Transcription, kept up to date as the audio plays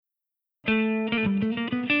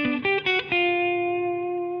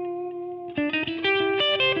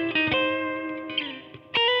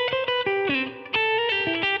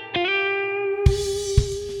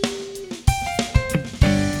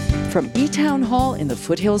From eTown Hall in the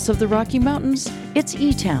foothills of the Rocky Mountains, it's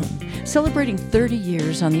eTown, celebrating 30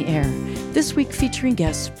 years on the air. This week featuring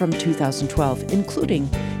guests from 2012, including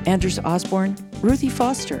Anders Osborne, Ruthie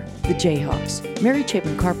Foster, the Jayhawks, Mary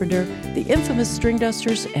Chapin Carpenter, the infamous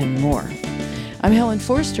Stringdusters, and more. I'm Helen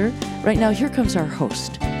Forster. Right now, here comes our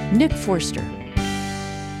host, Nick Forster.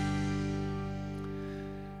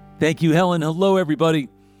 Thank you, Helen. Hello, everybody.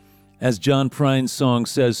 As John Prine's song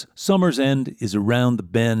says, summer's end is around the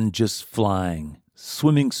bend just flying.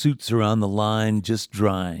 Swimming suits are on the line just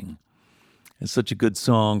drying. It's such a good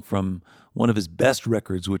song from one of his best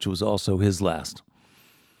records, which was also his last.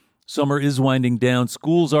 Summer is winding down.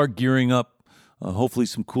 Schools are gearing up. Hopefully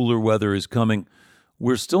some cooler weather is coming.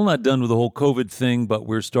 We're still not done with the whole COVID thing, but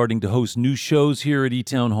we're starting to host new shows here at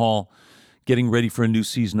eTown Hall, getting ready for a new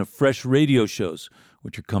season of fresh radio shows,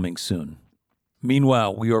 which are coming soon.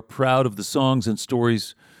 Meanwhile, we are proud of the songs and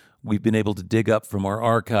stories we've been able to dig up from our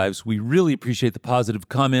archives. We really appreciate the positive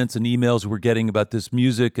comments and emails we're getting about this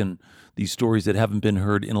music and these stories that haven't been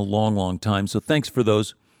heard in a long, long time. So thanks for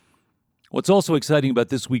those. What's also exciting about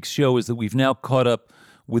this week's show is that we've now caught up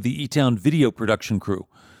with the eTown video production crew.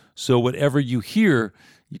 So whatever you hear,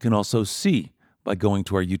 you can also see by going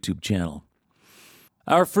to our YouTube channel.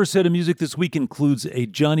 Our first set of music this week includes a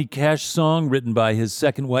Johnny Cash song written by his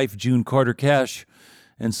second wife, June Carter Cash,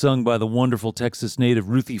 and sung by the wonderful Texas native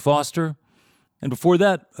Ruthie Foster. And before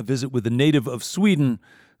that, a visit with a native of Sweden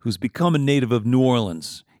who's become a native of New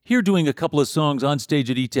Orleans. Here doing a couple of songs on stage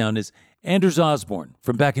at eTown is Anders Osborne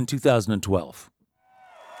from back in 2012.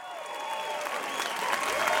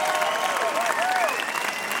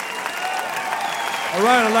 All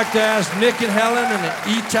right, I'd like to ask Nick and Helen and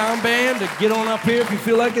the eTown band to get on up here if you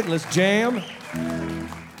feel like it. Let's jam.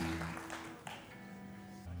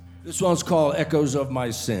 This one's called Echoes of My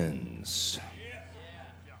Sins.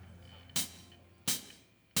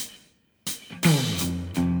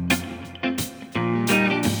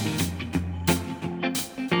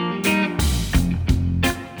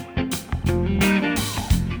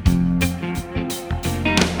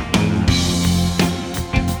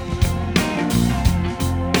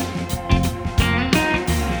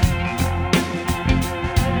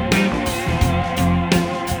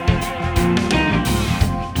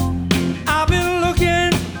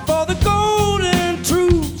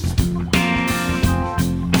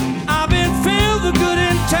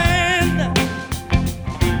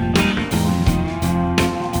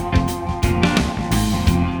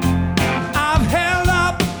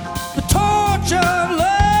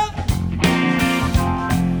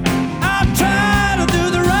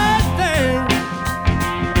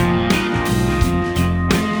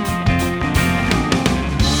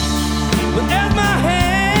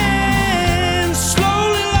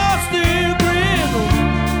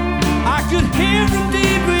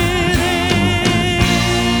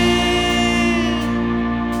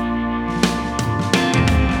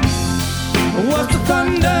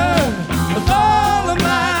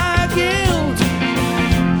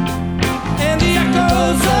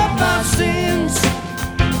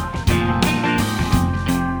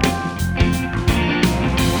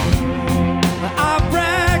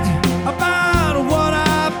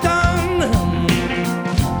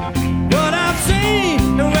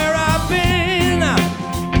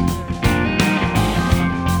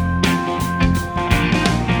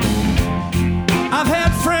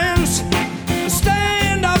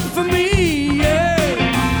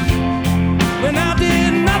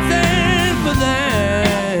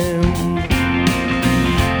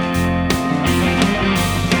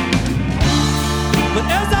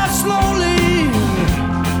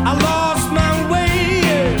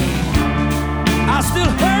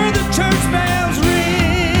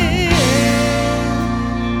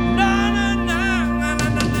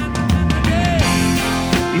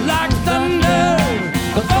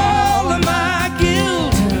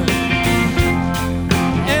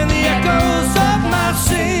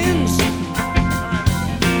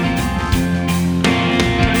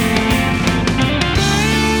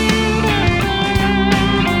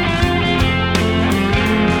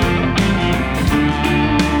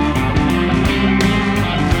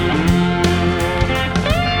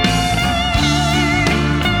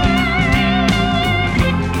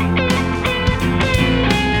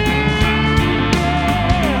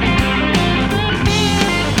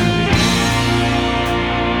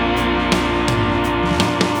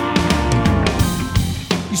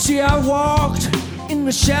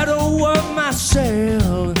 The shadow of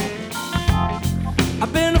myself.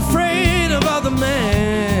 I've been afraid of other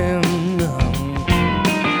men.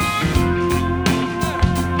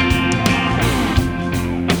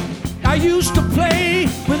 I used to play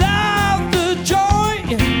without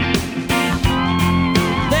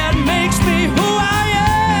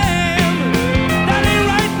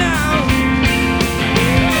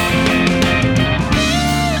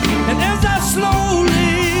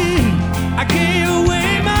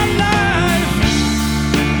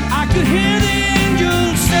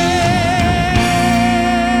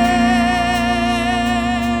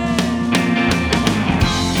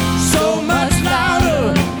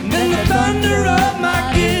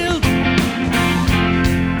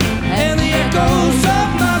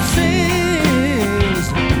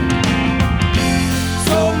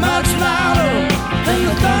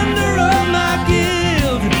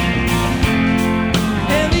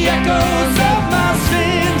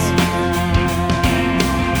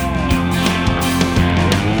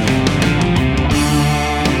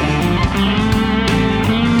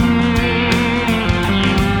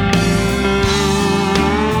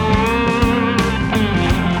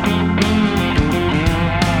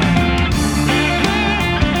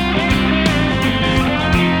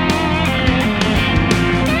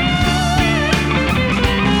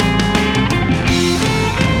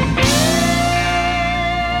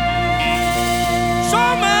so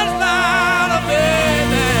much louder,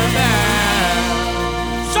 baby,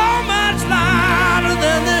 so much louder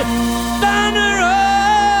than the thunder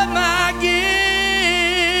of my guilt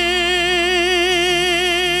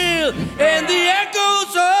and the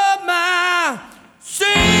echoes of my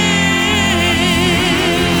sin.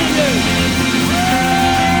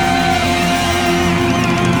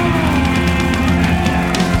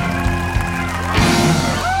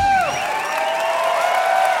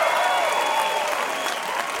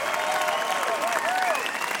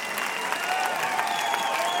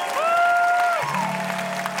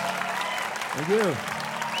 Thank you.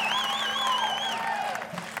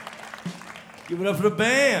 Give it up for the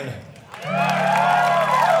band.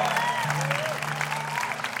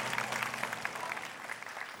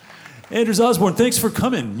 Anders Osborne, thanks for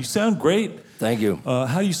coming. You sound great. Thank you.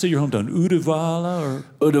 How do you say your hometown? Uddevalla or?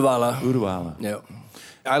 Uddevalla. Uddevalla. Yeah.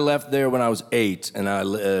 I left there when I was 8, and I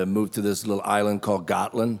moved to this little island called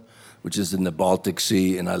Gotland, which is in the Baltic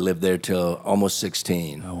Sea, and I lived there till almost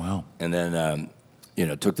 16. Oh, wow. And then,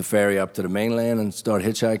 took the ferry up to the mainland and started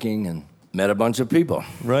hitchhiking and met a bunch of people.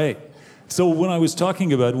 Right. So when I was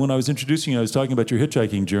introducing you, I was talking about your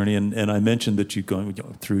hitchhiking journey, and I mentioned that you've gone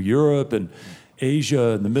through Europe and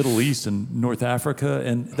Asia and the Middle East and North Africa,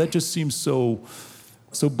 and that just seems so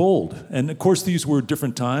bold. And of course, these were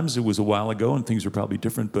different times. It was a while ago, and things are probably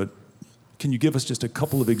different, but can you give us just a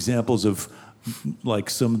couple of examples of like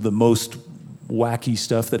some of the most wacky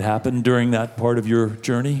stuff that happened during that part of your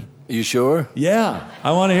journey? You sure? Yeah,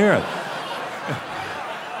 I want to hear it.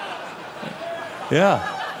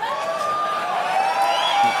 Yeah.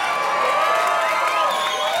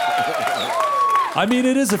 I mean,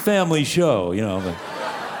 it is a family show, but...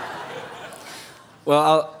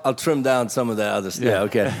 Well, I'll trim down some of the other stuff. Yeah.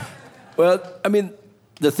 Okay. Well, I mean,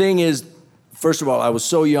 the thing is, first of all, I was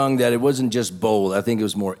so young that it wasn't just bold. I think it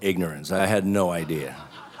was more ignorance. I had no idea.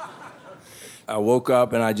 I woke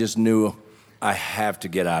up and I just knew I have to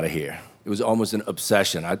get out of here. It was almost an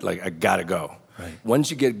obsession. I gotta go. Right.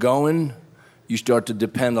 Once you get going, you start to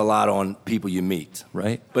depend a lot on people you meet.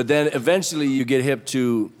 Right. But then eventually you get hip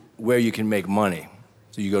to where you can make money.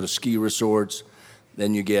 So you go to ski resorts,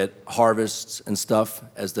 then you get harvests and stuff.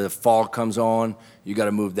 As the fall comes on, you got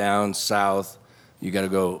to move down south. You got to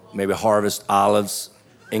go maybe harvest olives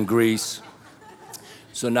in Greece.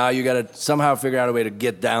 So now you got to somehow figure out a way to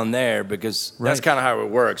get down there because that's kind of how it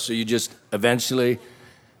works. So you just eventually,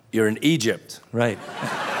 you're in Egypt. Right.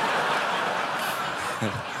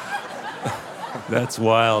 That's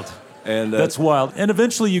wild. And that's wild. And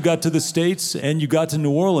eventually you got to the States and you got to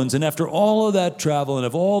New Orleans. And after all of that travel and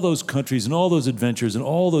of all those countries and all those adventures and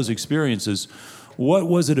all those experiences, what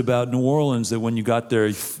was it about New Orleans that when you got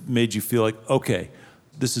there made you feel like, okay,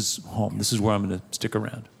 this is home. This is where I'm going to stick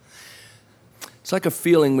around? It's like a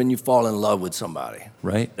feeling when you fall in love with somebody.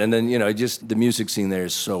 Right. And then, just the music scene there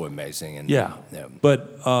is so amazing. And yeah.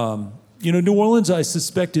 But, New Orleans, I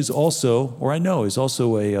suspect, is also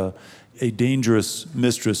a dangerous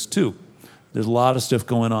mistress, too. There's a lot of stuff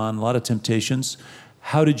going on, a lot of temptations.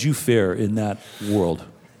 How did you fare in that world?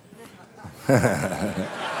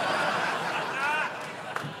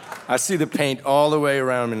 I see the paint all the way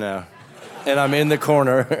around me now, and I'm in the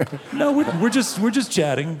corner. No, we're just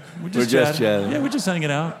chatting. We're just chatting. Yeah, we're just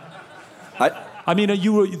hanging out.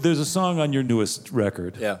 There's a song on your newest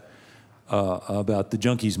record. Yeah. About the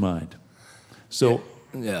junkie's mind. So.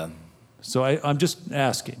 Yeah. So I'm just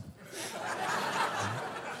asking.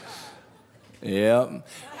 Yeah.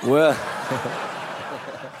 Well,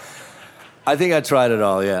 I think I tried it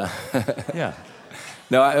all, yeah. Yeah.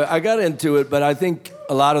 No, I got into it, but I think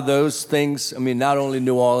a lot of those things, not only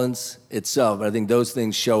New Orleans itself, but I think those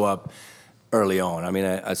things show up early on.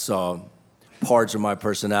 I saw parts of my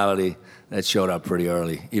personality that showed up pretty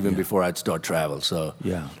early, even before I'd start travel, so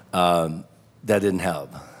that didn't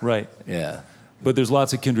help. Right. Yeah. But there's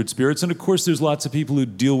lots of kindred spirits, and of course there's lots of people who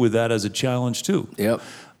deal with that as a challenge too. Yep.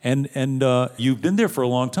 And you've been there for a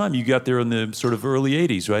long time. You got there in the sort of early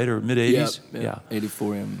 80s, right? Or mid-80s? Yeah.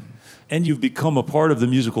 84, yeah. And you've become a part of the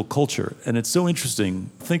musical culture. And it's so interesting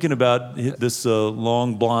thinking about this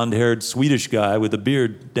long, blonde-haired Swedish guy with a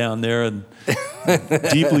beard down there and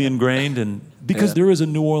deeply ingrained. And because there is a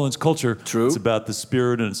New Orleans culture. True. It's about the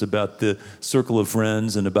spirit and it's about the circle of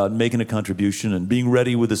friends and about making a contribution and being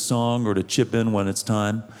ready with a song or to chip in when it's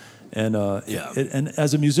time. And and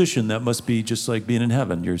as a musician, that must be just like being in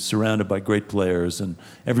heaven. You're surrounded by great players, and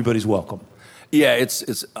everybody's welcome. Yeah,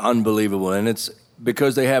 it's unbelievable, and it's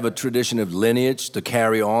because they have a tradition of lineage to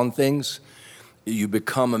carry on things. You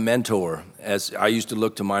become a mentor. As I used to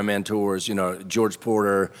look to my mentors, George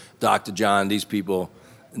Porter, Dr. John, these people,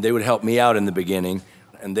 they would help me out in the beginning.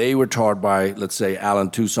 and they were taught by, let's say, Alan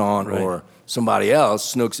Toussaint or somebody else,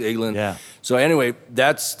 Snooks Eaglin. Yeah. So anyway,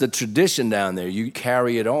 that's the tradition down there. You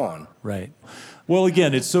carry it on. Right. Well,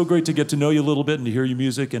 again, it's so great to get to know you a little bit and to hear your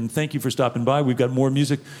music, and thank you for stopping by. We've got more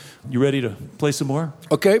music. You ready to play some more?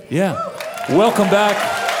 Okay. Yeah. Welcome back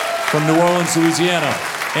from New Orleans, Louisiana,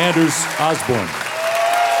 Anders Osborne.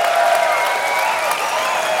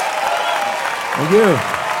 Thank you.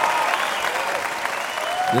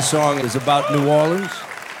 This song is about New Orleans,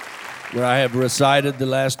 where I have resided the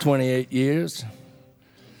last 28 years.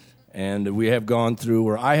 And I have gone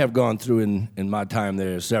through in my time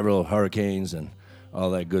there several hurricanes and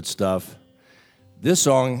all that good stuff. This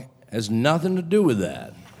song has nothing to do with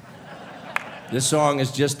that. This song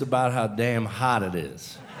is just about how damn hot it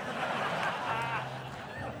is.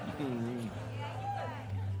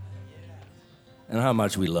 And how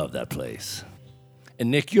much we love that place. And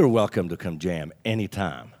Nick, you're welcome to come jam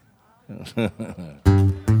anytime. You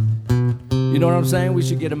know what I'm saying? We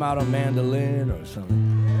should get him out on mandolin or something.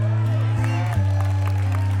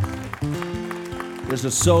 There's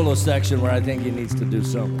a solo section where I think he needs to do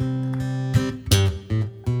something.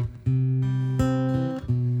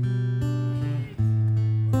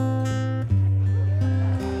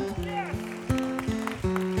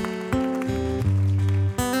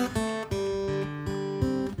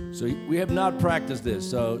 So we have not practiced this,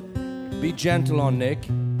 so be gentle on Nick.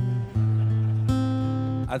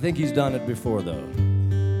 I think he's done it before, though.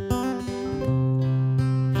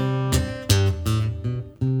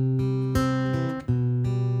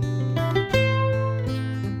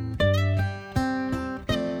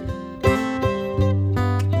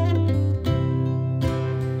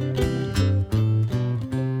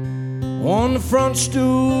 On the front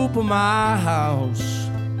stoop of my house,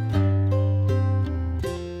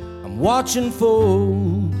 I'm watching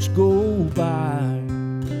folks go by.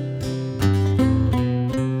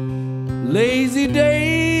 Lazy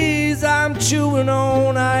days, I'm chewing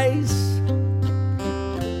on ice.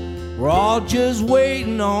 We're all just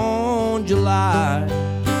waiting on July.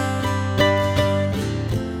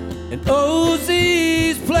 And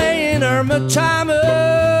Ozzy's playing Irma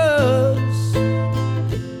Chalmers.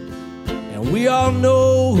 We all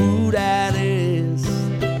know who that is.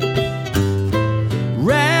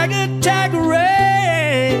 Rag-a-tag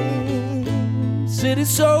rain, city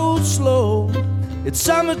so slow. It's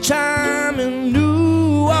summertime in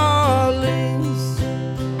New Orleans.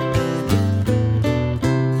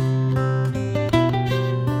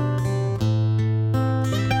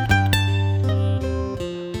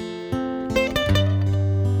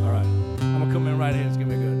 All right, I'm gonna come in right here. It's gonna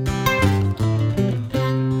be good.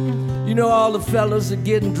 You know all the fellas are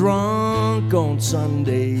getting drunk on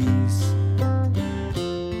Sundays.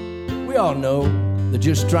 We all know they're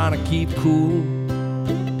just trying to keep cool.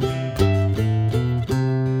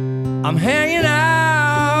 I'm hanging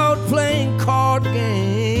out playing card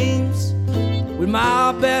games with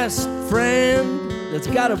my best friend that's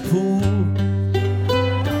got a pool.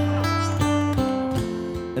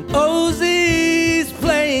 And Ozzy's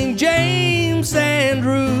playing James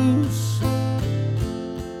Andrews.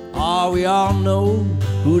 Oh, we all know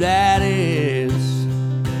who that is.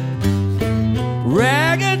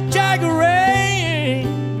 Rag-a-tag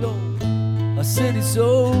rain, a city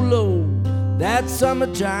so low. That's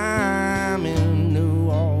summertime in New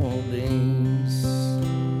Orleans.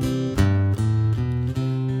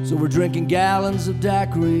 So we're drinking gallons of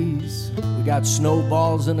daiquiris. We got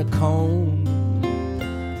snowballs in a cone.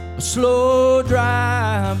 A slow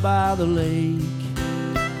drive by the lake.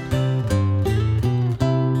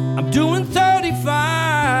 I'm doing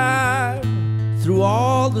 35 through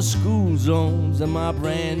all the school zones, and my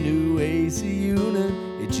brand new AC unit,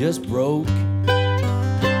 it just broke.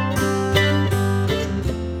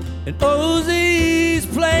 And Ozzy's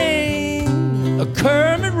playing a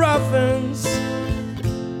Kermit Ruffins.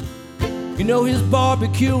 You know he's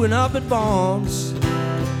barbecuing up at Vaughn's.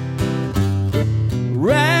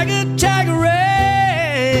 Rag-a-tag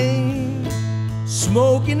rain,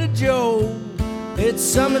 smoking a Joe. It's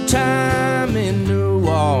summertime in New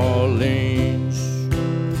Orleans.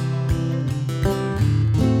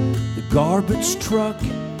 The garbage truck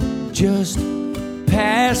just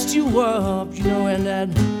passed you up, you know, and that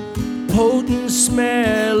potent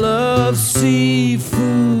smell of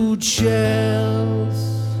seafood shells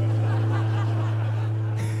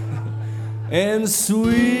and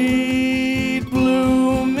sweet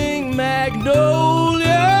blooming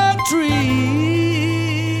magnolia trees.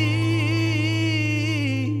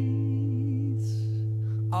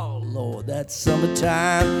 Oh Lord, that's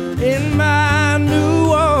summertime in my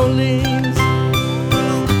New Orleans.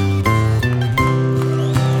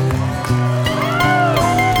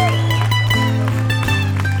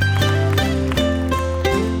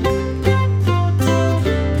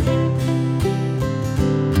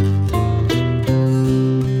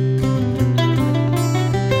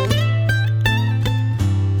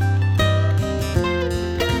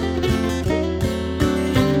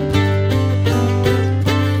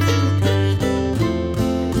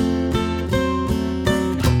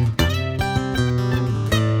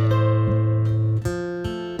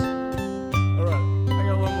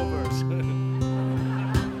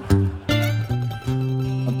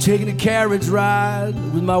 taking a carriage ride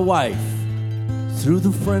with my wife through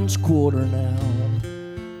the French Quarter now.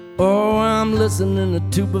 Oh, I'm listening to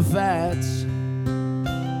Tuba Fats.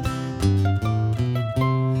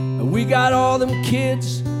 And we got all them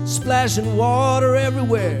kids splashing water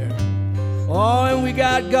everywhere. Oh, and we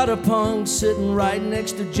got gutter punks sitting right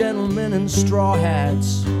next to gentlemen in straw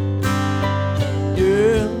hats.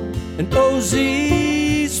 Yeah, and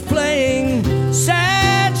OZ's playing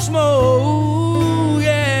Sad Smoke,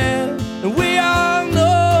 yeah, and we all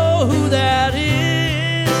know who that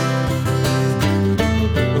is.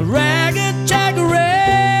 Ragged Rain,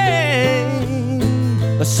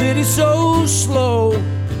 a city so slow.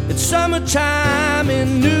 It's summertime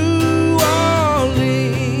in New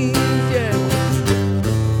Orleans, yeah.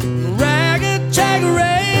 Ragged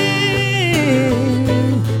Rain,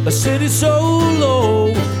 a city so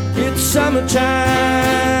low. It's summertime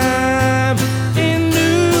in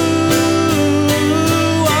New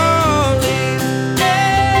Orleans,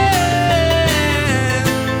 yeah.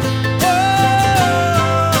 Oh,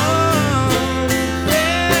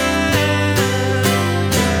 yeah.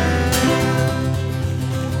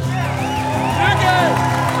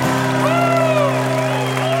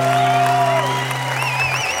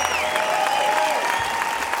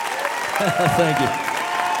 Thank you.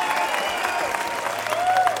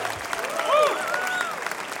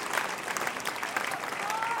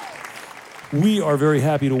 We are very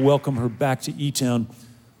happy to welcome her back to eTown.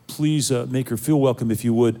 Please make her feel welcome, if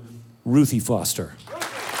you would, Ruthie Foster.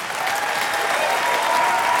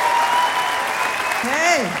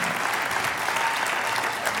 Hey.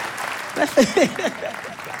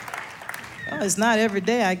 Oh, it's not every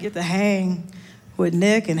day I get to hang with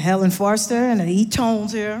Nick and Helen Foster and the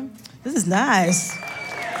eTones here. This is nice.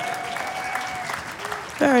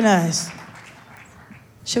 Very nice.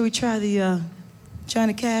 Shall we try the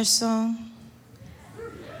Johnny Cash song?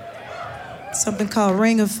 Something called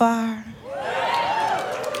Ring of Fire.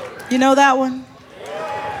 You know that one?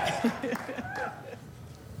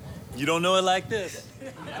 You don't know it like this.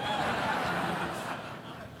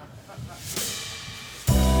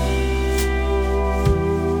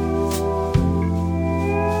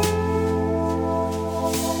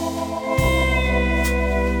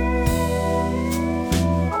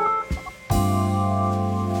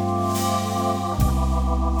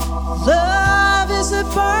 Love is a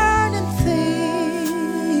burning thing,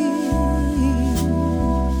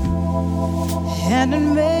 and it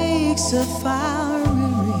makes a fiery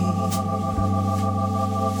ring.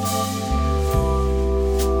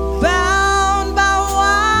 Bound by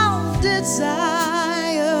wild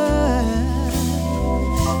desire,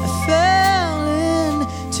 I fell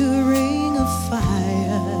into a ring of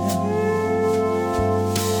fire.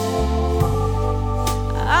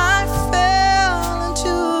 I fell into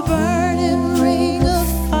a burning ring of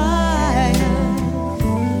fire.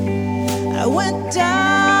 I went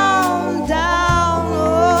down, down,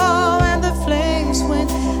 oh, and the flames went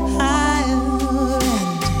higher.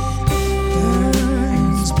 And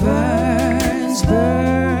burns, burns, burns.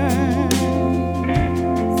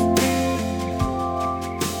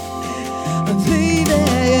 Baby,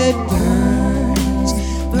 it burns,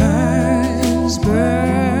 burns, burns.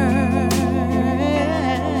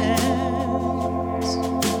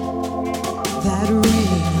 That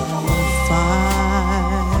ring of fire,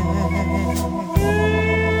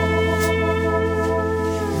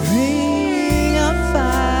 ring of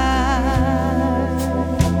fire.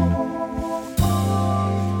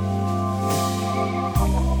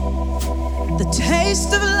 The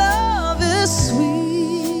taste of love is sweet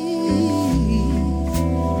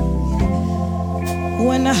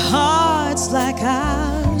when the hearts like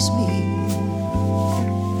ours meet.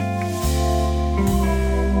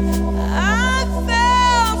 I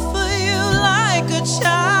fell for you like a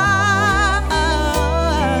child,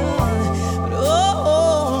 but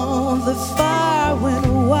oh, the fire went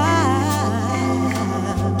wild.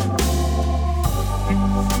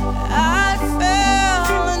 I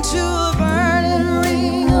fell into a burning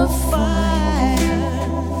ring of fire.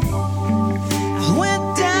 I went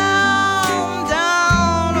down,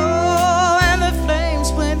 down, oh, and the flames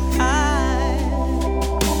went high.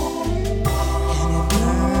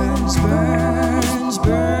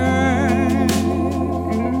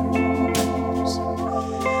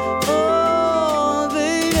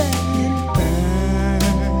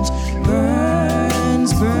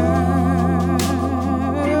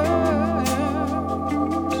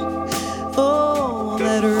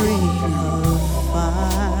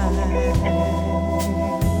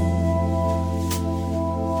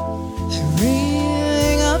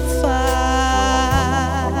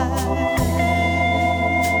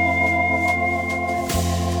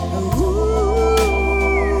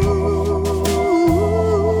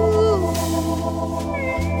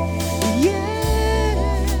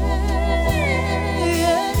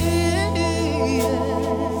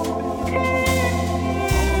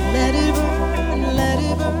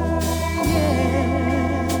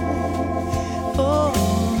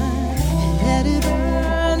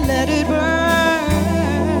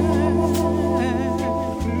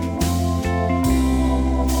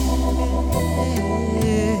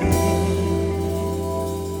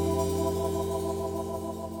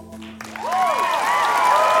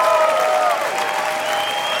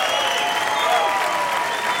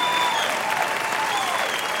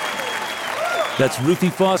 That's Ruthie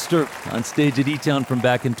Foster on stage at eTown from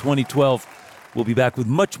back in 2012. We'll be back with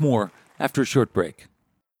much more after a short break.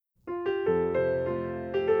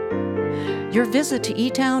 Your visit to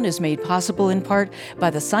eTown is made possible in part by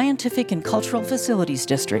the Scientific and Cultural Facilities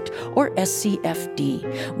District, or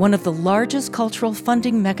SCFD, one of the largest cultural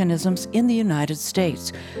funding mechanisms in the United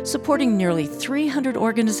States, supporting nearly 300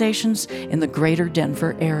 organizations in the greater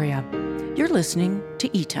Denver area. You're listening to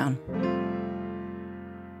eTown.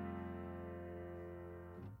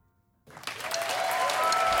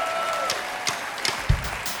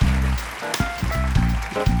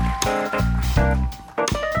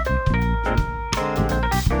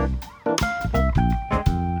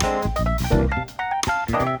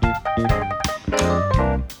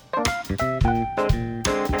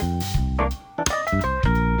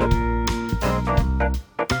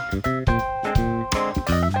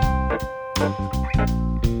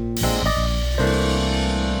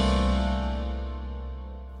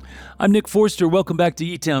 I'm Nick Forster. Welcome back to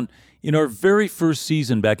eTown. In our very first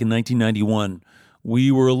season back in 1991, we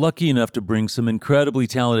were lucky enough to bring some incredibly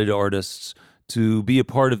talented artists to be a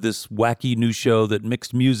part of this wacky new show that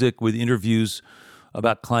mixed music with interviews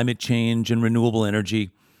about climate change and renewable energy.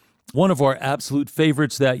 One of our absolute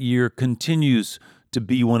favorites that year continues to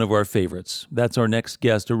be one of our favorites. That's our next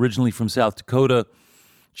guest, originally from South Dakota.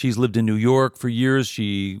 She's lived in New York for years.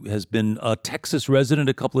 She has been a Texas resident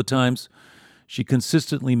a couple of times. She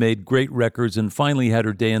consistently made great records and finally had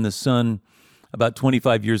her day in the sun about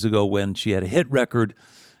 25 years ago when she had a hit record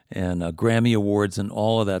and Grammy Awards and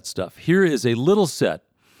all of that stuff. Here is a little set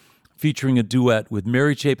featuring a duet with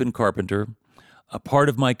Mary Chapin Carpenter, a part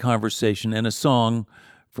of my conversation, and a song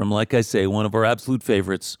from, like I say, one of our absolute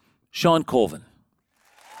favorites, Shawn Colvin.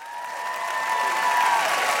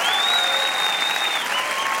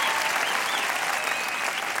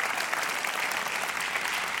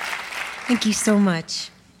 Thank you so much.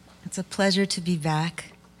 It's a pleasure to be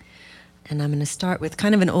back. And I'm going to start with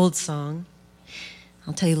kind of an old song.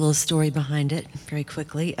 I'll tell you a little story behind it very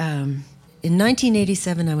quickly. In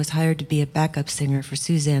 1987, I was hired to be a backup singer for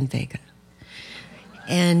Suzanne Vega.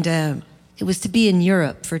 And it was to be in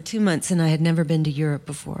Europe for 2 months, and I had never been to Europe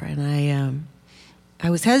before. And I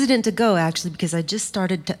was hesitant to go, actually, because I just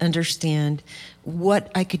started to understand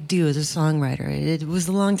what I could do as a songwriter. It was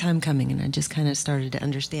a long time coming, and I just kind of started to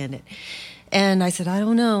understand it. And I said, I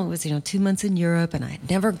don't know. It was, 2 months in Europe, and I had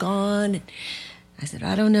never gone. I said,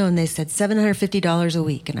 I don't know. And they said $750 a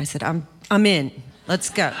week. And I said, I'm in. Let's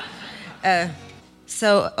go.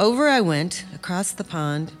 So over I went, across the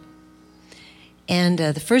pond. And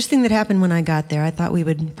the first thing that happened when I got there, I thought we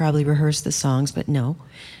would probably rehearse the songs, but no.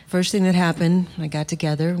 First thing that happened, I got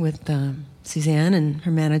together with Suzanne and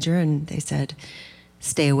her manager, and they said,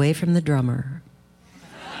 stay away from the drummer.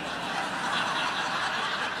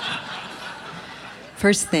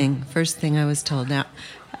 First thing I was told. Now,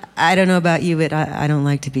 I don't know about you, but I don't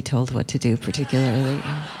like to be told what to do particularly.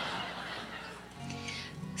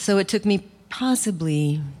 So it took me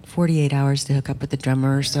possibly 48 hours to hook up with the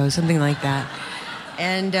drummer or so, something like that.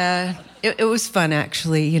 And it was fun,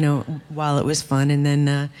 actually, while it was fun, and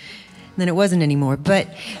then it wasn't anymore. But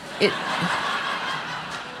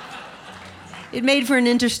it made for an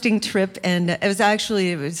interesting trip, and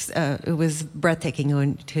it was breathtaking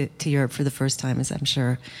going to Europe for the first time, as I'm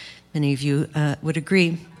sure many of you would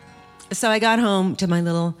agree. So I got home to my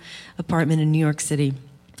little apartment in New York City,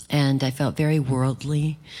 and I felt very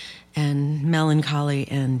worldly and melancholy,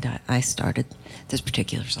 and I started this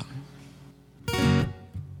particular song.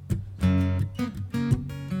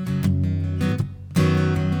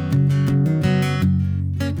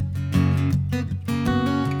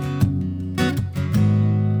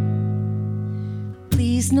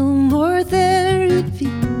 Please, no more therapy.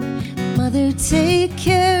 Mother, take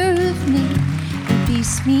care of me and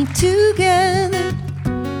piece me together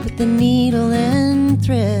with the needle and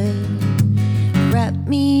thread. Wrap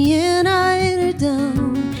me in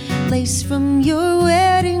eiderdown, lace from your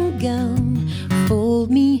wedding gown.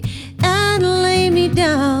 Fold me and lay me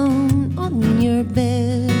down on your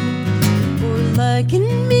bed. Or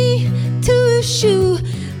liken me to a shoe,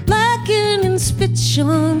 blackened and spit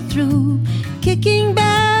shone through. Kicking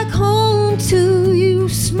back home to you,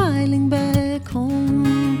 smiling back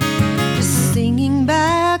home. Just singing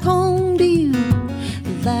back home to you,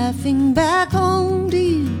 laughing back home to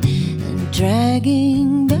you, and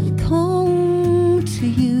dragging back home to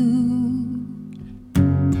you.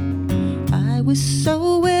 I was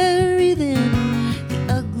so weary then,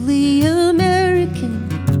 the ugly American,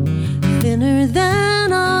 thinner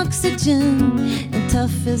than oxygen and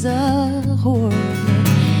tough as a whore.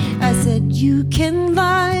 I said, you can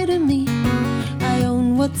lie to me, I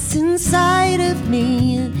own what's inside of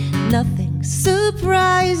me, and nothing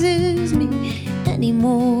surprises me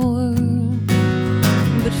anymore.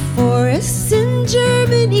 But forests in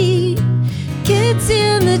Germany, kids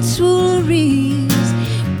in the Tuileries,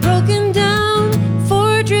 broken down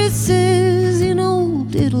fortresses in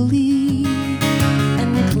old Italy,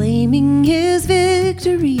 and claiming his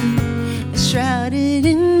victory, shrouded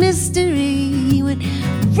in mystery, he went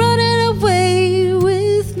running away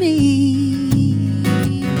with me.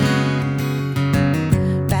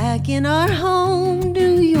 Back in our home,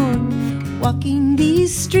 New York, walking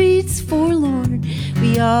these streets forlorn,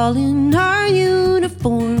 we all in our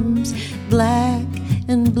uniforms, black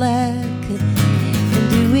and black,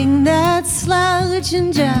 and doing that slouch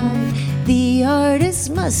and jive. The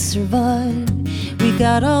artist must survive. We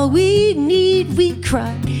got all we need, we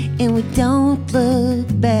cry, and we don't look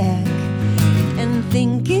back. And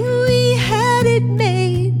thinking we had it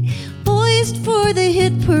made, poised for the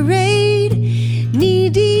hit parade,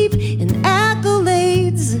 knee-deep in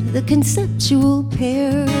accolades, the conceptual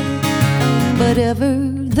pair. But ever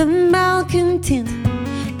the malcontent,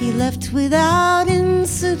 he left without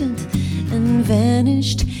incident and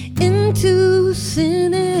vanished into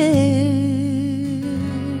thin air.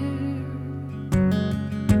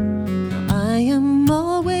 I am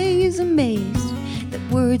always amazed that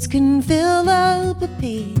words can fill up a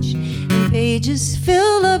page, and pages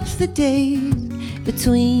fill up the days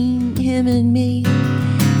between him and me.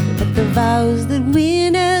 But the vows that we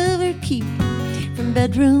never keep, from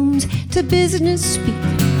bedrooms to business speak,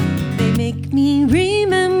 they make me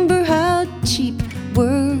remember how cheap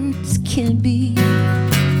words can be.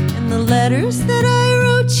 And the letters that I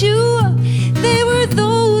wrote you, they were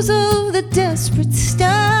those of the desperate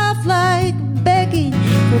stuff, like begging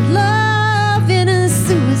for love in a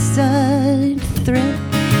suicide threat.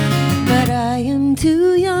 But I am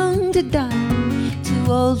too young to die, too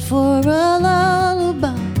old for a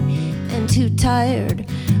lullaby, and too tired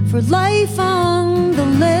for life on the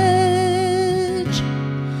ledge.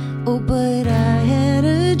 Oh, but I had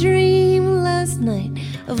a dream last night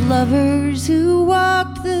of lovers who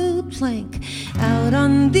walked the plank out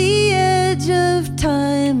on the edge of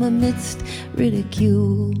time amidst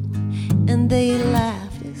ridicule. And they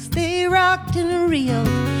laughed as they rocked and reeled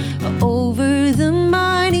over the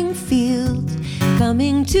mining fields,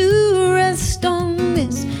 coming to rest on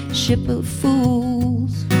this ship of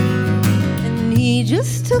fools. And he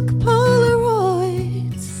just took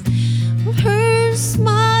Polaroids of her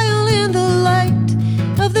smile in the light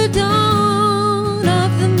of the dawn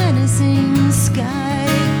of the menacing sky.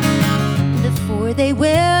 Before they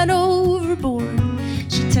went overboard,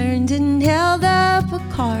 she turned and held up a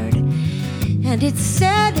card, and it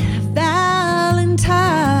said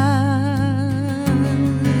Valentine.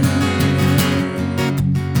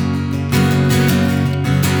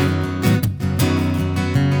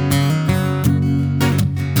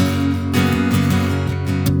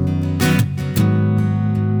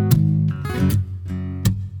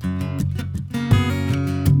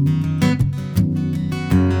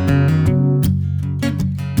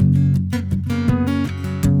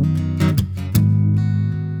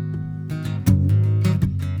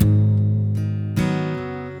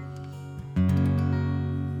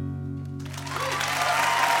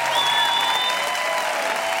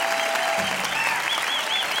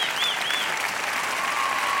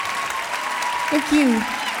 Thank you.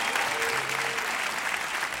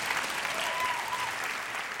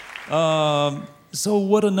 So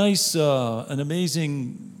what a nice, an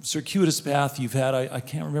amazing circuitous path you've had. I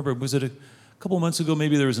can't remember, was it a couple months ago,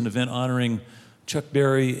 maybe there was an event honoring Chuck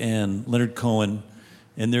Berry and Leonard Cohen,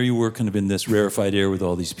 and there you were kind of in this rarefied air with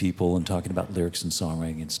all these people and talking about lyrics and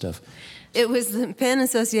songwriting and stuff. It was the Penn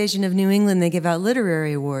Association of New England. They give out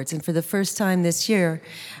literary awards, and for the first time this year,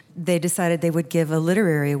 they decided they would give a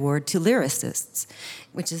literary award to lyricists,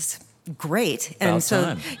 which is great. About And so,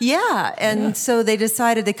 time. yeah, and so they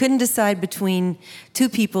decided they couldn't decide between two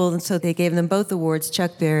people, and so they gave them both awards,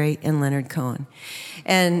 Chuck Berry and Leonard Cohen.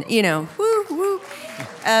 And, you know, woo, woo.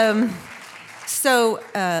 So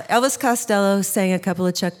Elvis Costello sang a couple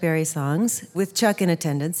of Chuck Berry songs with Chuck in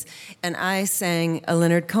attendance, and I sang a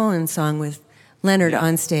Leonard Cohen song with Leonard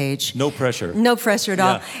on stage. No pressure. No pressure at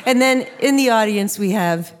all. And then in the audience we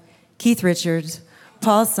have Keith Richards,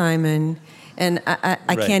 Paul Simon, and I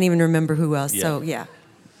Right. can't even remember who else. Yeah. So yeah,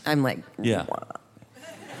 I'm like, Yeah. wow.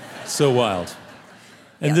 So wild.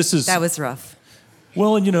 And Yeah, this is... that was rough.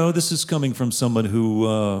 Well, and you know, this is coming from someone who...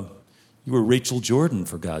 you were Rachel Jordan,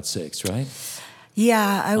 for God's sakes, right?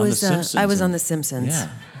 Yeah, I On The was. Simpsons I was on and- The Simpsons. Yeah.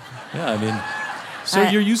 Yeah, I mean... So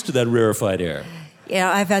you're used to that rarefied air.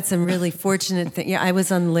 Yeah, I've had some really fortunate things. Yeah, I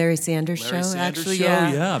was on the Larry Sanders show, actually. Show?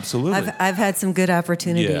 Yeah, absolutely. I've had some good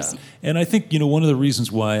opportunities. Yeah. And I think, one of the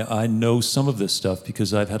reasons why I know some of this stuff,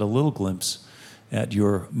 because I've had a little glimpse at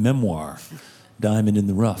your memoir, Diamond in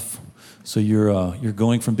the Rough. So you're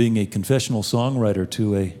going from being a confessional songwriter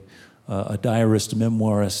to a diarist,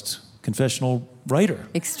 memoirist, confessional writer.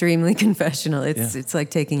 Extremely confessional. It's like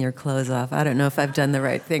taking your clothes off. I don't know if I've done the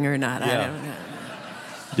right thing or not. I don't know.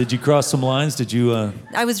 Did you cross some lines? Did you?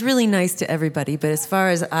 I was really nice to everybody, but as far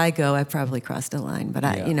as I go, I probably crossed a line. But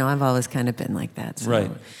I've always kind of been like that. So.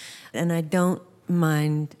 Right. And I don't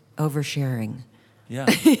mind oversharing. Yeah.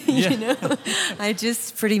 I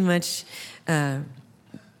just pretty much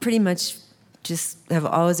just have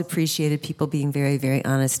always appreciated people being very, very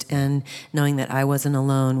honest and knowing that I wasn't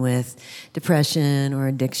alone with depression or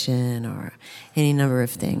addiction or any number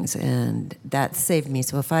of things. And that saved me.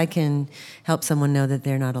 So if I can help someone know that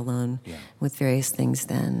they're not alone with various things,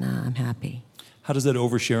 then I'm happy. How does that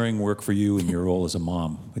oversharing work for you in your role as a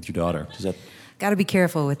mom with your daughter? Does that... Got to be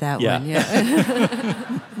careful with that one.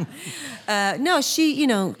 Yeah. No, she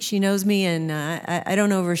knows me, and I don't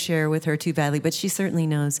overshare with her too badly, but she certainly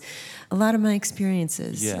knows a lot of my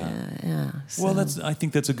experiences. Yeah. So. Well, I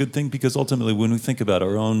think that's a good thing, because ultimately, when we think about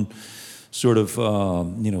our own sort of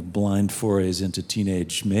blind forays into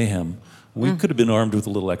teenage mayhem, we could have been armed with a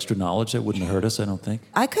little extra knowledge that wouldn't have hurt us. I don't think.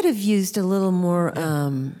 I could have used a little more.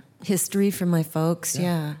 History from my folks,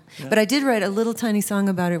 yeah. But I did write a little tiny song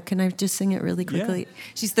about her. Can I just sing it really quickly? Yeah.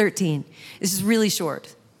 She's 13. This is really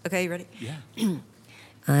short. Okay, you ready? Yeah.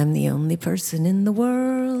 I'm the only person in the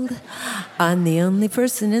world. I'm the only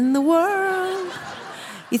person in the world.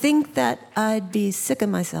 You think that I'd be sick of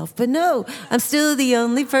myself, but no, I'm still the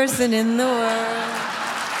only person in the world.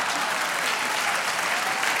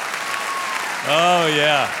 Oh,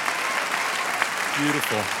 yeah.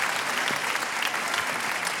 Beautiful.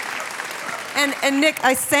 And Nick,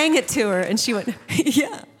 I sang it to her, and she went,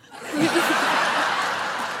 yeah.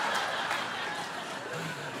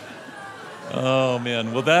 Oh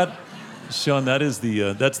man, well Shawn, that's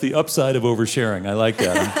the upside of oversharing. I like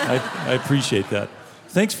that. I appreciate that.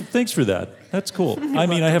 Thanks for that. That's cool. I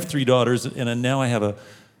mean, I have 3 daughters, and now I have a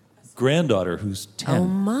granddaughter who's 10. Oh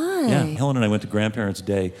my! Yeah, Helen and I went to Grandparents'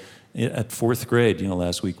 Day at 4th grade,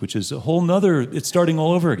 last week, which is a whole nother. It's starting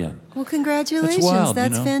all over again. Well, congratulations! That's wild,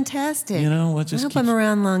 That's fantastic. I hope I'm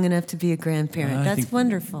around long enough to be a grandparent. That's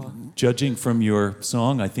wonderful. Judging from your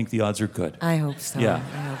song, I think the odds are good. I hope so. Yeah. I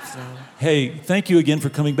hope so. Hey, thank you again for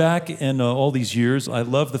coming back and all these years. I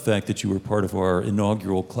love the fact that you were part of our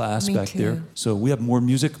inaugural class Me back too. there. So we have more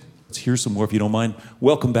music. Let's hear some more if you don't mind.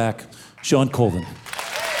 Welcome back, Shawn Colvin.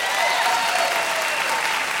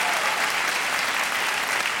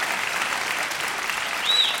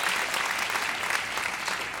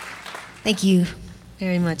 Thank you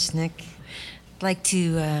very much, Nick. I'd like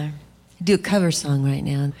to do a cover song right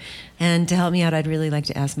now. And to help me out, I'd really like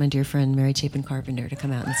to ask my dear friend Mary Chapin Carpenter to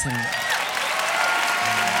come out and sing.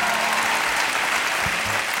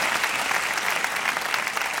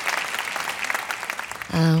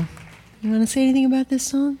 You want to say anything about this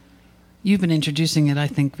song? You've been introducing it, I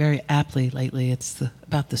think, very aptly lately. It's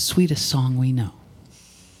about the sweetest song we know.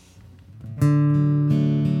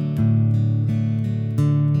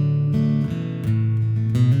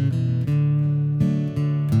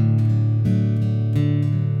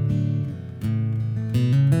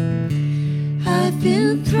 I've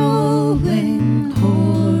been throwing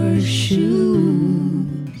horseshoes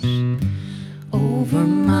over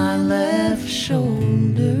my left shoulder.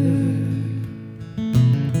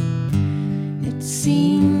 It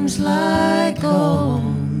seems like all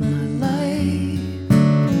my life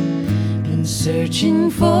been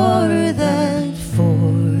searching for that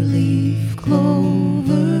four-leaf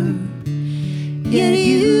clover. Yet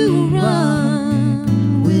you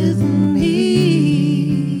run with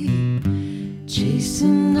me,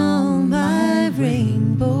 chasing all my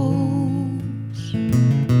rainbows.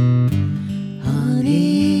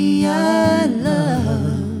 Honey, I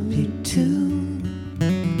love you too.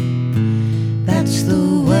 That's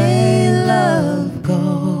the way love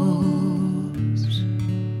goes.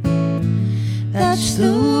 That's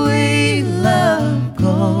the way love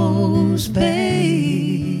goes,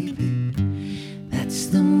 baby. That's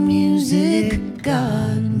the music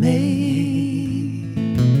God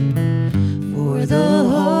made for the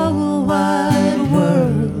whole wide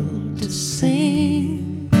world to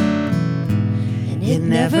sing. And it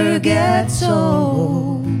never gets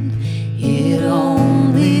old, it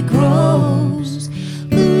only grows.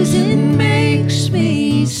 Losing makes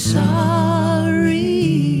me sorry.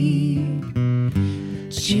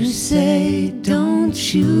 But you say,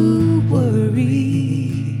 don't you worry.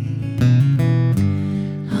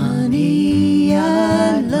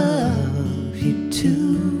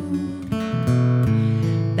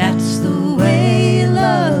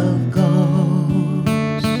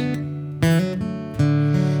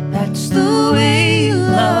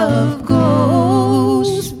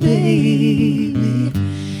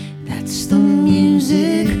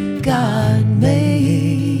 God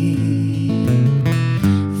made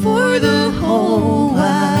for the whole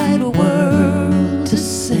wide world to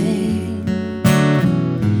sing.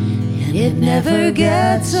 And it never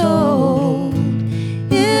gets old,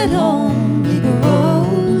 it only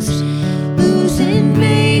grows. Losing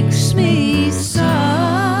makes me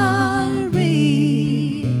sorry,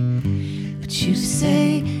 but you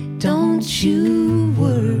say, don't you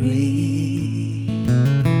worry,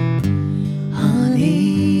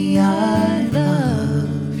 honey, I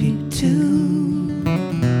love you too.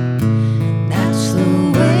 That's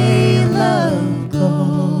the way love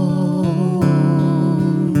goes,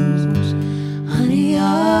 honey,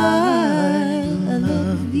 I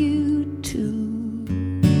love you too.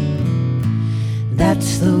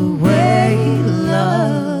 That's the way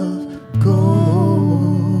love goes.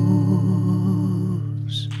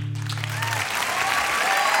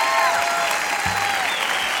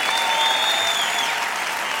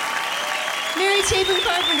 Mary Chapin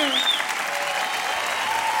Carpenter.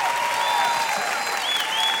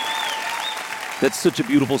 That's such a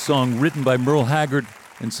beautiful song, written by Merle Haggard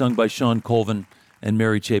and sung by Shawn Colvin and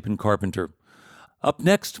Mary Chapin Carpenter. Up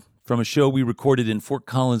next, from a show we recorded in Fort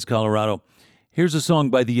Collins, Colorado, here's a song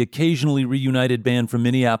by the occasionally reunited band from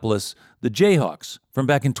Minneapolis, the Jayhawks, from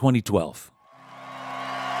back in 2012.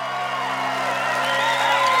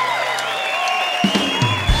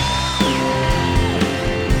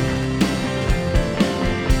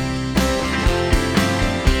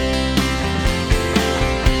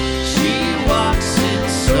 She walks in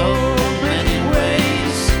so many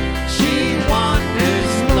ways. She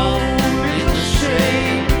wanders alone in the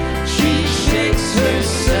shade. She shakes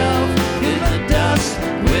herself in the dust,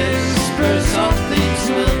 whispers all things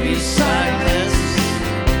will be silenced.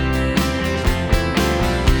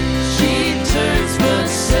 She turns but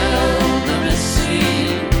seldom is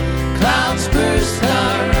seen. Clouds burst,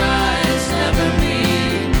 our eyes never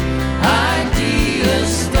meet. Ideas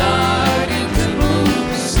starting to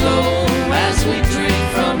move slow as we drink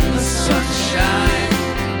from the sunshine.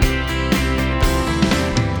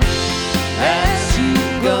 As you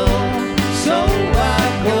go, so I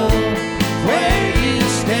go. Where you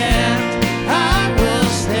stand, I will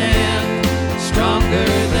stand, stronger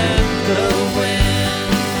than the wind.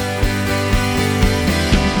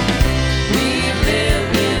 We live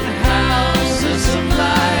in houses of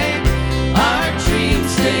light. Our dreams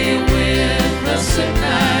stay with us at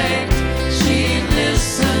night. She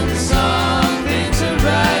listens, all things are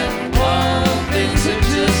right, all things are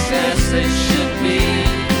just as they should be.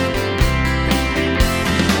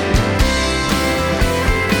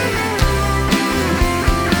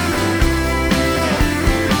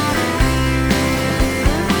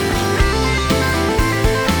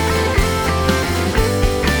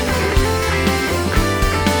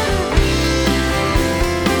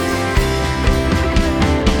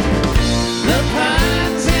 The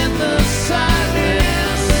pines in the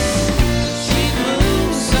silence, she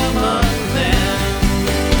moves among them.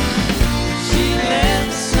 She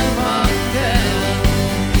lends among them.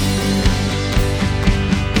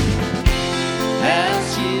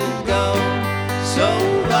 As you go, so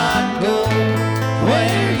I go.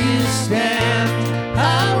 Where you stand, I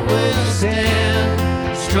will stand,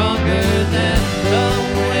 stronger than the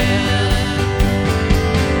wind.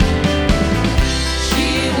 She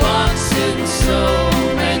walks in so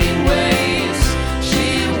many ways. She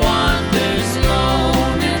wanders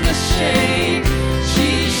alone in the shade. She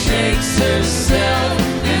shakes herself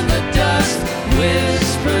in the dust,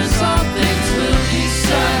 whispers all things will be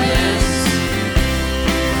silenced.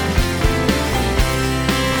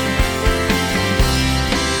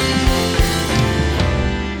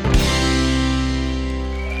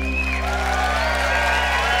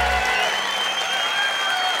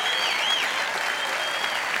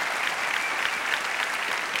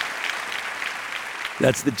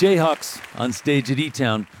 That's the Jayhawks on stage at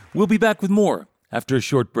eTown. We'll be back with more after a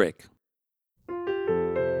short break.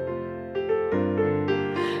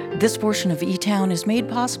 This portion of eTown is made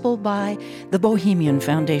possible by the Bohemian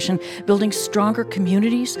Foundation, building stronger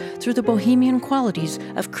communities through the bohemian qualities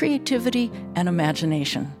of creativity and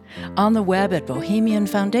imagination. On the web at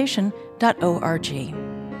bohemianfoundation.org.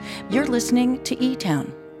 You're listening to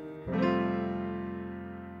eTown.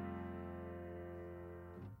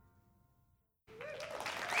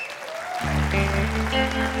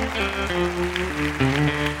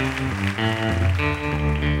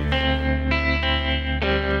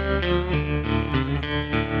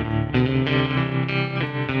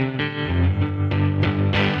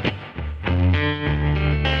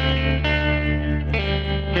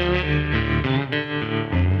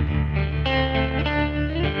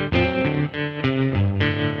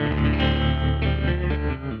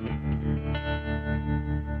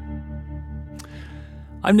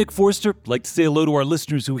 I'm Nick Forster. I'd like to say hello to our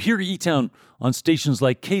listeners who hear eTown on stations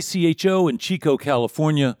like KCHO in Chico,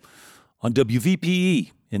 California, on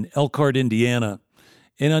WVPE in Elkhart, Indiana,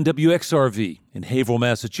 and on WXRV in Haverhill,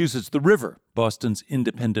 Massachusetts, The River, Boston's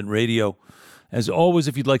independent radio. As always,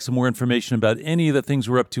 if you'd like some more information about any of the things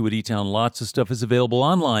we're up to at eTown, lots of stuff is available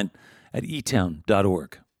online at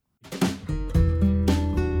eTown.org.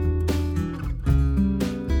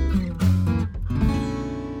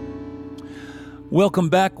 Welcome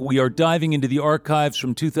back. We are diving into the archives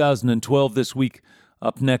from 2012 this week.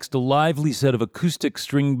 Up next, a lively set of acoustic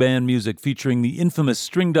string band music featuring the infamous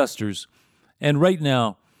Stringdusters. And right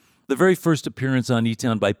now, the very first appearance on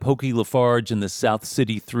eTown by Pokey LaFarge and the South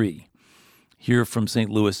City 3. Here from St.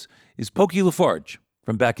 Louis is Pokey LaFarge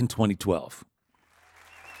from back in 2012.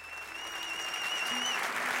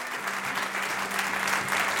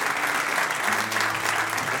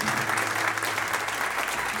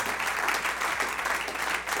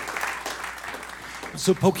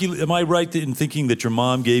 So, Pokey, am I right in thinking that your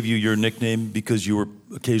mom gave you your nickname because you were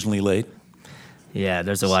occasionally late? Yeah,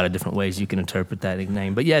 there's a lot of different ways you can interpret that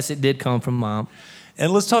nickname. But yes, it did come from Mom.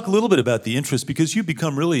 And let's talk a little bit about the interest, because you've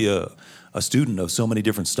become really a student of so many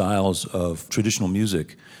different styles of traditional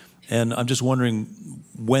music. And I'm just wondering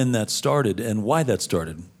when that started and why that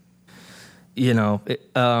started. You know,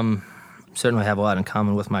 certainly have a lot in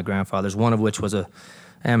common with my grandfathers, one of which was an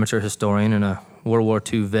amateur historian and a World War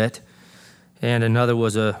II vet. And another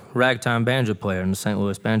was a ragtime banjo player in the St.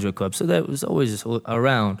 Louis Banjo Club. So that was always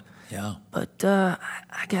around. Yeah. But I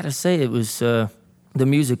gotta say, it was the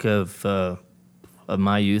music of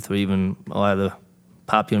my youth, or even a lot of the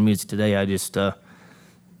popular music today, I just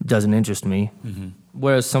doesn't interest me. Mm-hmm.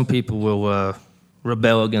 Whereas some people will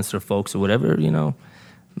rebel against their folks or whatever, you know.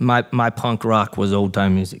 My punk rock was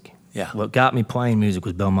old-time music. Yeah. What got me playing music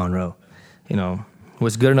was Bill Monroe. You know,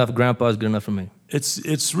 what's good enough for Grandpa is good enough for me.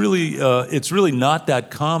 It's really not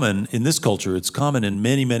that common in this culture. It's common in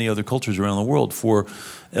many, many other cultures around the world for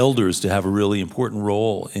elders to have a really important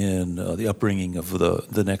role in the upbringing of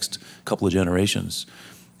the next couple of generations.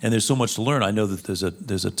 And there's so much to learn. I know that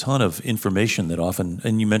there's a ton of information that often,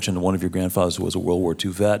 and you mentioned one of your grandfathers was a World War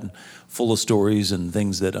II vet, and full of stories and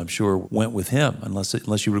things that I'm sure went with him,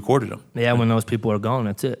 unless you recorded them. Yeah, when those people are gone,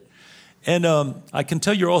 that's it. And I can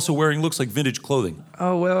tell you're also wearing, looks like vintage clothing.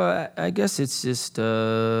 Oh, well, I guess it's just,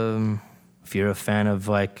 if you're a fan of,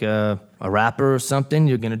 like, a rapper or something,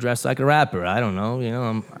 you're going to dress like a rapper. I don't know, you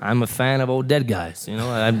know, I'm a fan of old dead guys, you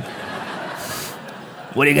know.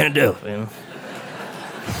 What are you going to do, you know?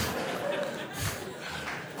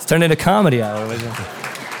 It's turned into comedy hour.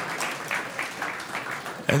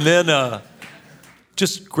 And then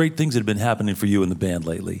just great things that have been happening for you in the band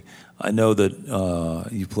lately. I know that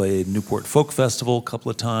you played Newport Folk Festival a couple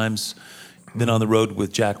of times, been on the road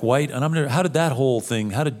with Jack White, and I'm wondering, how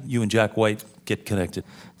did you and Jack White get connected?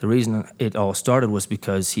 The reason it all started was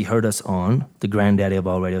because he heard us on the granddaddy of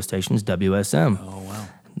all radio stations, WSM. Oh, wow.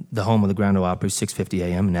 The home of the Grand Ole Opry, 650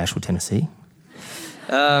 AM in Nashville, Tennessee.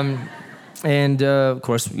 And, of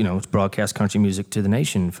course, you know, it's broadcast country music to the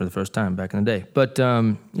nation for the first time back in the day. But,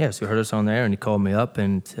 so he heard us on there, and he called me up,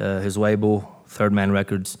 and his label, Third Man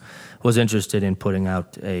Records, was interested in putting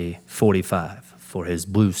out a 45 for his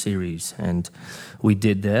Blue Series. And we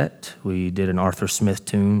did that. We did an Arthur Smith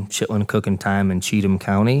tune, Chitlin Cooking Time in Cheatham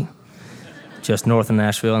County, just north of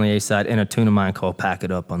Nashville on the A side, and a tune of mine called Pack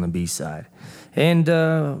It Up on the B side. And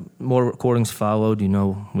more recordings followed. You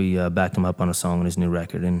know, we backed him up on a song on his new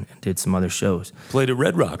record and did some other shows. Played at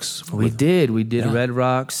Red Rocks. We did Red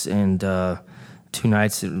Rocks and 2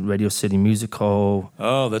 nights at Radio City Music Hall.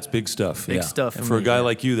 Oh, that's big stuff. Big stuff. And for a guy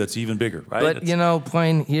like you, that's even bigger, right? But, you know,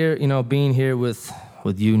 playing here, you know, being here with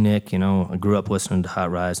you, Nick, you know, I grew up listening to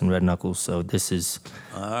Hot Rise and Red Knuckles, so this is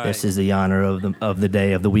the honor of the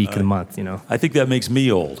day, of the week, of the month, you know. I think that makes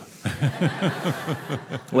me old.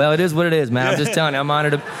 Well, it is what it is, man. I'm just telling you, I'm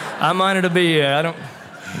honored to be here.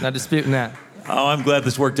 I'm not disputing that. Oh, I'm glad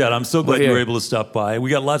this worked out. I'm so glad you were able to stop by.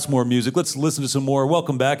 We got lots more music. Let's listen to some more.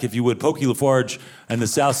 Welcome back, if you would, Pokey LaFarge and the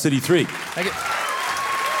South City 3. Thank you.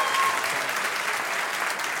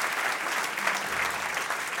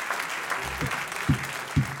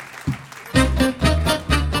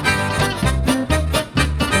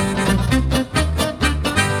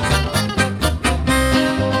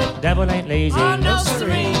 Devil ain't lazy, no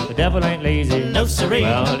siree. The devil ain't lazy, no siree.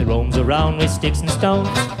 Well, he roams around with sticks and stones,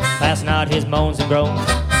 passing out his moans and groans.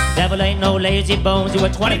 Devil ain't no lazy bones, he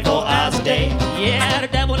works 24 hours a day. Yeah, the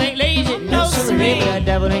devil ain't lazy, no siree. The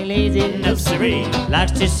devil ain't lazy, no siree.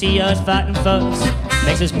 Likes to see us fight and fuss,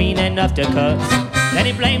 makes us mean enough to cuss. Then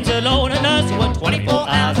he blames the Lord on us, he works 24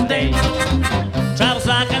 hours a day. Travels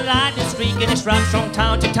like a lightning streak and it's rocks from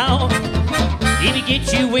town to town. If he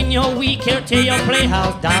gets you when you're weak, he'll tear your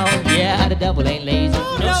playhouse down. Yeah, the devil ain't lazy.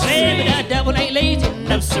 No siree, but the devil ain't lazy.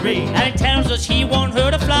 No siree. And he tells us he want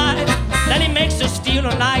her to fly. Then he makes us steal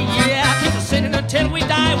a night. Yeah, keeps us sinning until we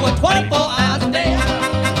die. We're 24 hours a day.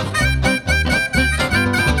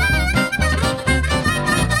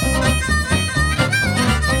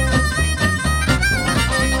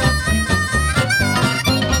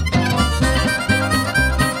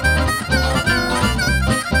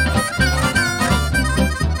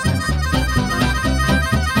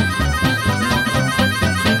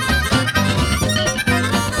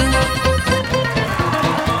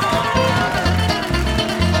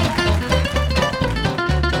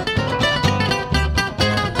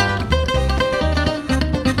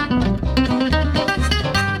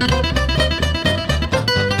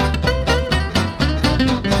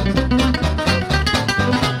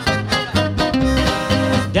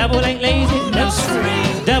 Devil ain't lazy, no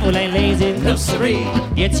siree. Devil ain't lazy, no siree.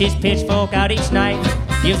 Gets his pitchfork out each night,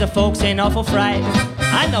 gives the folks an awful fright.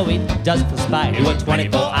 I know he does it for spite. He works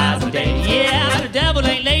 24 hours a day. Yeah, the devil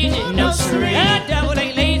ain't lazy, no siree. The devil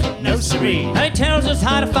ain't lazy, no siree. And he tells us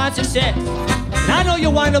how to find success. And I know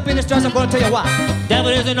you'll wind up in the stress. I'm gonna tell you why.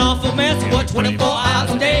 Devil is an awful mess. He works 24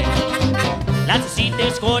 hours a day. Lots of seat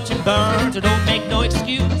there scorch and burn, so don't make no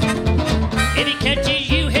excuse. If he catches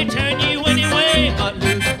you, he'll turn you anyway but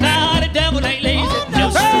lose. Now the devil ain't lazy, no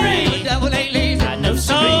siree. The devil ain't lazy, no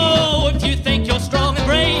siree. So if you think you're strong and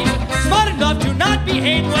brave, smart enough to not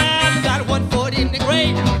behave well, you got one foot in the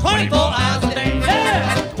grave. 24 hours a day,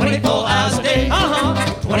 yeah. 24 hours a day,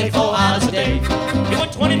 24 hours a day. You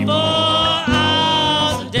want 24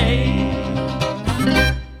 hours a day.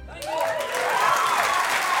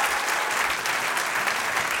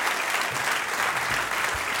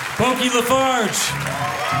 Pokey LaFarge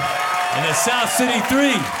and the South City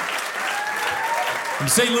 3 from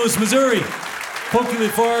St. Louis, Missouri. Pokey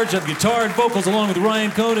LaFarge on guitar and vocals along with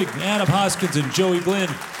Ryan Koenig, Adam Hoskins, and Joey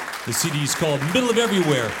Glenn. The CD is called Middle of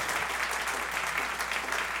Everywhere.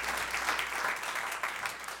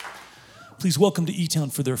 Please welcome to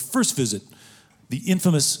eTown for their first visit, the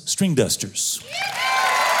infamous Stringdusters.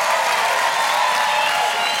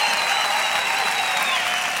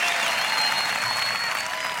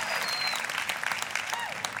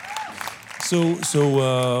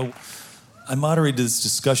 So I moderated this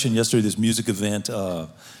discussion yesterday, this music event, and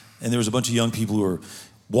there was a bunch of young people who were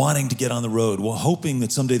wanting to get on the road, hoping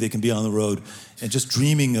that someday they can be on the road, and just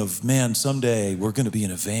dreaming of, man, someday we're going to be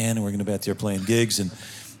in a van and we're going to be out there playing gigs. And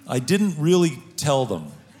I didn't really tell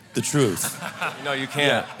them the truth. No, you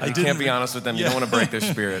can't. Yeah, you can't be honest with them. You don't want to break their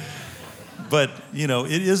spirit. But, you know,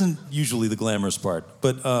 it isn't usually the glamorous part.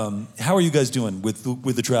 But how are you guys doing with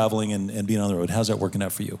the traveling and being on the road? How's that working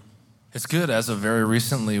out for you? It's good. As of very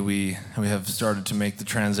recently, we have started to make the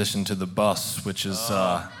transition to the bus, which is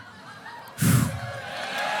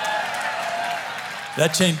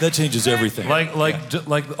that changes everything.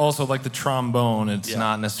 Like also like the trombone. It's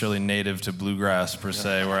not necessarily native to bluegrass per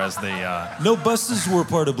se, whereas no, buses were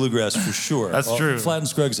part of bluegrass for sure. That's true. Flat and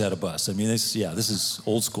Scruggs had a bus. I mean, this is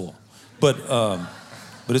old school, but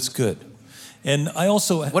it's good. And I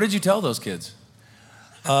also. What did you tell those kids?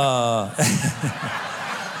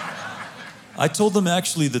 I told them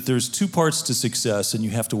actually that there's two parts to success and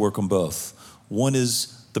you have to work on both. One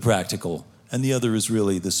is the practical and the other is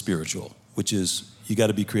really the spiritual, which is you got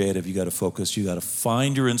to be creative, you got to focus, you got to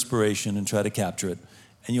find your inspiration and try to capture it.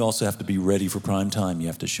 And you also have to be ready for prime time. You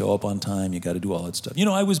have to show up on time, you got to do all that stuff. You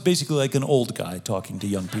know, I was basically like an old guy talking to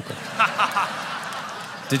young people.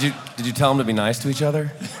 Did you tell them to be nice to each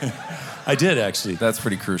other? I did, actually. That's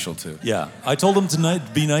pretty crucial, too. Yeah. I told them to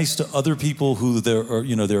be nice to other people who they're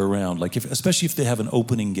around. Like, especially if they have an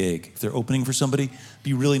opening gig. If they're opening for somebody,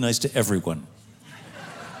 be really nice to everyone.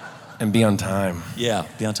 And be on time. Yeah,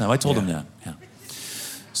 be on time. I told them that, yeah.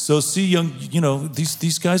 So see,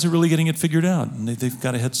 these guys are really getting it figured out, and they've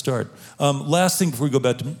got a head start. Last thing before we go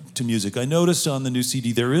back to music, I noticed on the new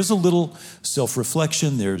CD there is a little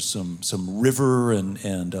self-reflection. There's some river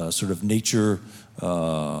and sort of nature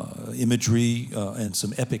imagery and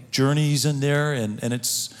some epic journeys in there, and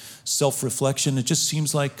it's self-reflection. It just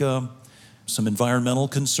seems like some environmental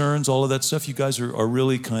concerns, all of that stuff. You guys are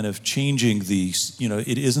really kind of changing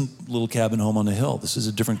it isn't Little Cabin Home on the Hill. This is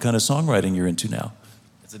a different kind of songwriting you're into now.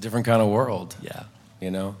 It's a different kind of world. Yeah. You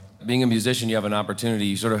know? Being a musician, you have an opportunity,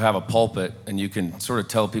 you sort of have a pulpit, and you can sort of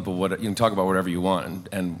tell people you can talk about whatever you want.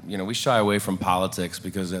 And we shy away from politics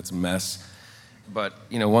because that's a mess. But,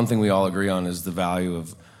 one thing we all agree on is the value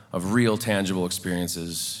of real tangible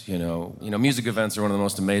experiences. You know, music events are one of the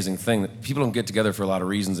most amazing things. People don't get together for a lot of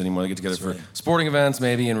reasons anymore. They get together for sporting events,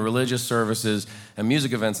 maybe, and religious services, and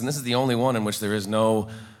music events. And this is the only one in which there is no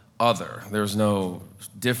other. There's no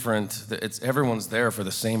different. Everyone's there for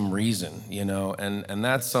the same reason, you know. And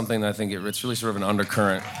that's something that I think it's really sort of an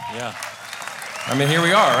undercurrent. Yeah. I mean, here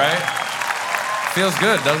we are, right? Feels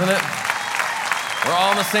good, doesn't it? We're all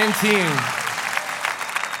on the same team.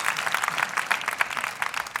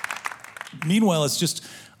 Meanwhile, I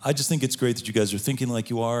just think it's great that you guys are thinking like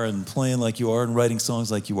you are and playing like you are and writing songs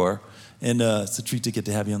like you are. And it's a treat to get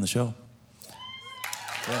to have you on the show.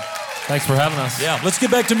 Yeah. Thanks for having us. Yeah, let's get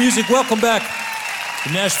back to music. Welcome back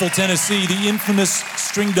to Nashville, Tennessee, the infamous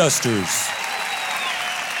Stringdusters.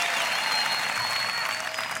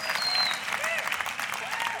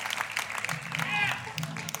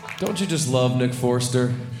 Don't you just love Nick Forster?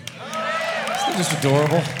 Isn't he just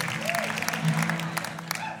adorable?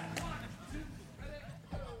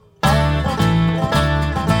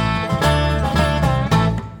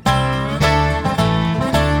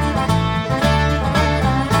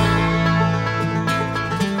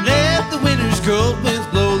 Cold winds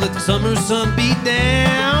blow, let the summer sun beat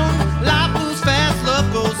down. Life moves fast,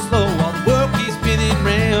 love goes slow, while the world keeps spinning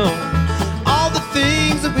round. All the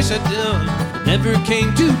things I wish I'd done never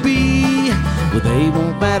came to be. Well, they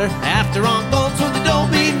won't matter after I'm gone, so they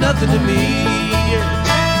don't mean nothing to me.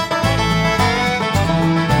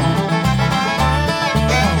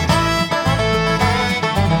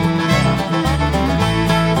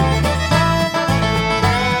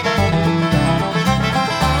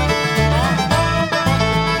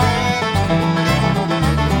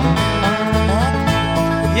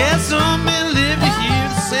 Some men live to hear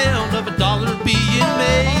the sound of a dollar being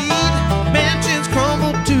made. Mansions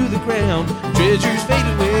crumble to the ground, treasures fade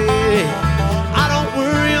away. I don't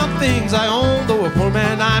worry on things I own, though a poor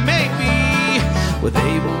man I may be. Well,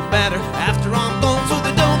 they won't matter after I'm gone, so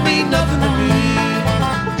they don't mean nothing to me.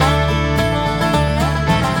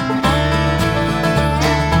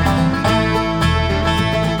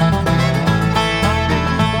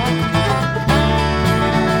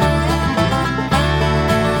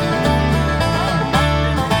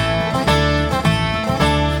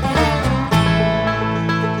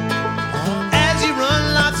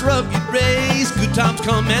 Good times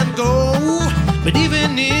come and go, but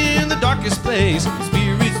even in the darkest place,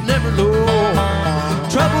 spirits never low.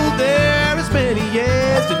 Trouble there is many,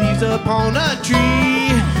 yes, the leaves upon a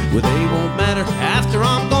tree. Well, they won't matter after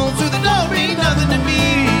I'm gone, so they don't mean nothing to me.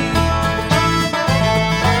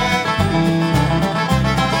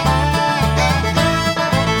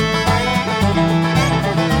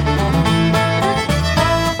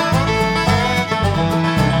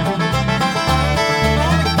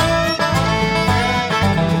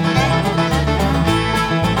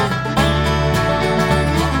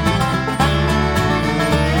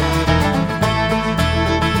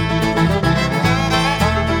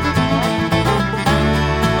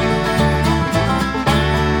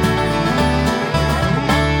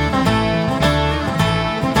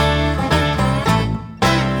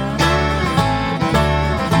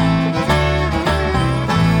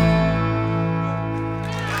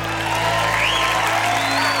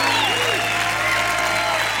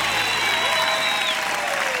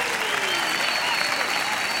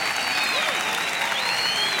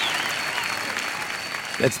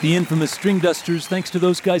 That's the infamous Stringdusters. Thanks to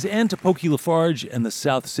those guys and to Pokey, LaFarge and the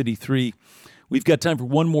South City 3. We've got time for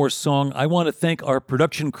one more song. I want to thank our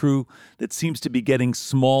production crew that seems to be getting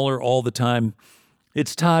smaller all the time.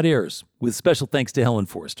 It's Todd Ayers, with special thanks to Helen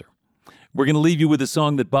Forster. We're going to leave you with a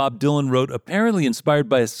song that Bob Dylan wrote, apparently inspired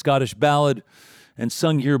by a Scottish ballad, and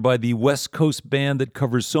sung here by the West Coast band that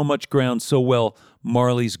covers so much ground so well,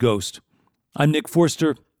 Marley's Ghost. I'm Nick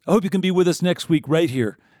Forster. I hope you can be with us next week right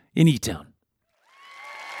here in eTown.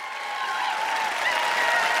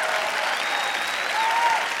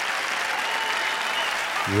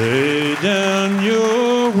 Lay down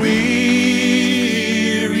your weary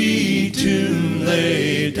tune,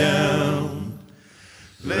 lay down.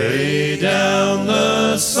 Lay down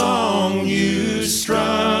the song you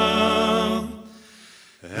strum,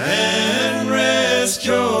 and rest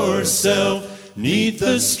yourself 'neath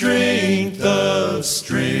the strength of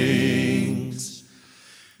strings.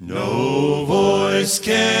 No voice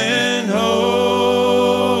can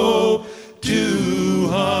hope to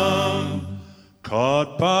hum,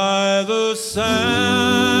 caught by the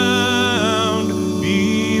sound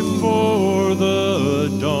before the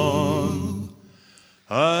dawn.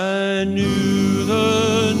 I knew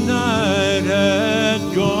the night had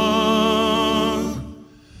gone.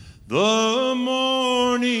 The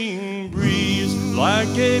morning breeze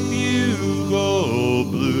like a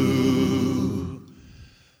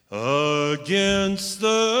against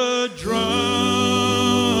the drums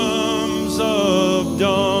of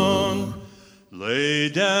dawn. Lay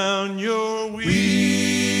down your weary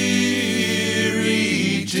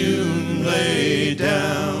tune, lay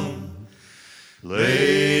down.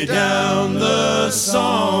 Lay down the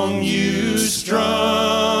song you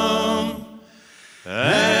strum,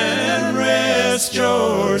 and rest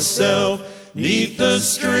yourself 'neath the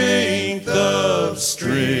strength of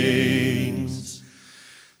strings.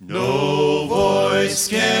 No voice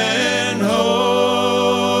can hope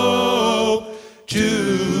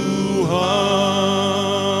to hum.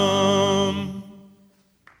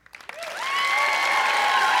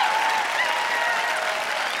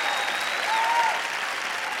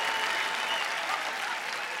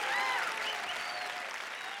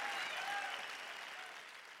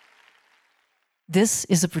 This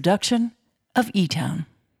is a production of eTown.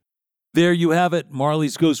 There you have it.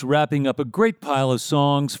 Marley's Ghost wrapping up a great pile of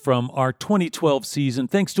songs from our 2012 season.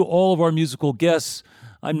 Thanks to all of our musical guests.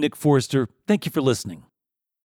 I'm Nick Forster. Thank you for listening.